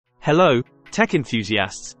Hello, tech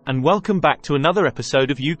enthusiasts, and welcome back to another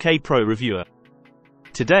episode of UK Pro Reviewer.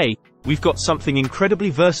 Today, we've got something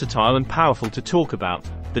incredibly versatile and powerful to talk about,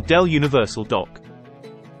 the Dell Universal Dock.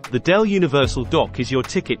 The Dell Universal Dock is your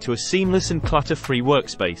ticket to a seamless and clutter-free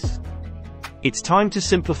workspace. It's time to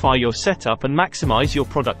simplify your setup and maximize your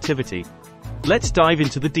productivity. Let's dive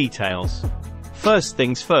into the details. First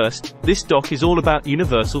things first, this dock is all about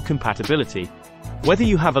universal compatibility. Whether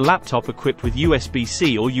you have a laptop equipped with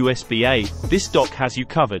USB-C or USB-A, this dock has you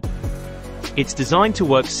covered. It's designed to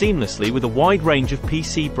work seamlessly with a wide range of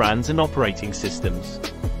PC brands and operating systems.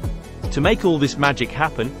 To make all this magic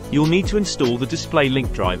happen, you'll need to install the Display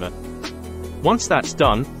Link driver. Once that's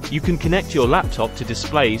done, you can connect your laptop to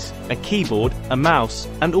displays, a keyboard, a mouse,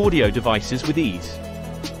 and audio devices with ease.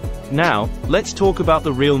 Now, let's talk about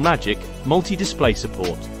the real magic, multi-display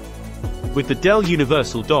support. With the Dell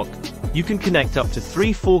Universal Dock, you can connect up to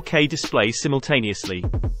 3 4K displays simultaneously.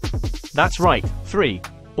 That's right, 3.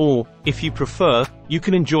 Or, if you prefer, you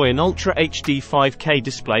can enjoy an Ultra HD 5K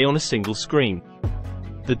display on a single screen.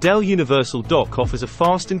 The Dell Universal Dock offers a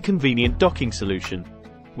fast and convenient docking solution.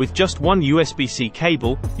 With just one USB-C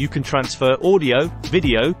cable, you can transfer audio,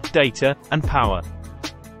 video, data, and power.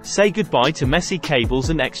 Say goodbye to messy cables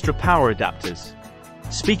and extra power adapters.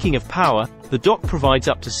 Speaking of power, the dock provides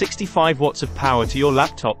up to 65 watts of power to your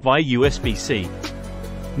laptop via USB-C.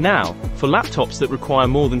 Now, for laptops that require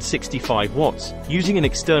more than 65 watts, using an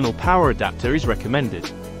external power adapter is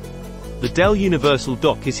recommended. The Dell Universal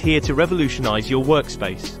Dock is here to revolutionize your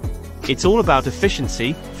workspace. It's all about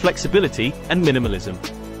efficiency, flexibility, and minimalism.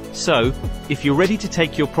 So, if you're ready to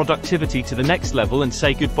take your productivity to the next level and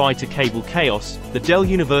say goodbye to cable chaos, the Dell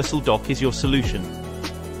Universal Dock is your solution.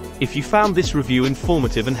 If you found this review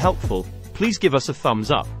informative and helpful, please give us a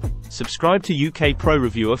thumbs up. Subscribe to UK Pro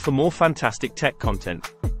Reviewer for more fantastic tech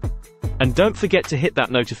content. And don't forget to hit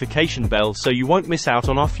that notification bell so you won't miss out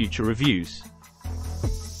on our future reviews.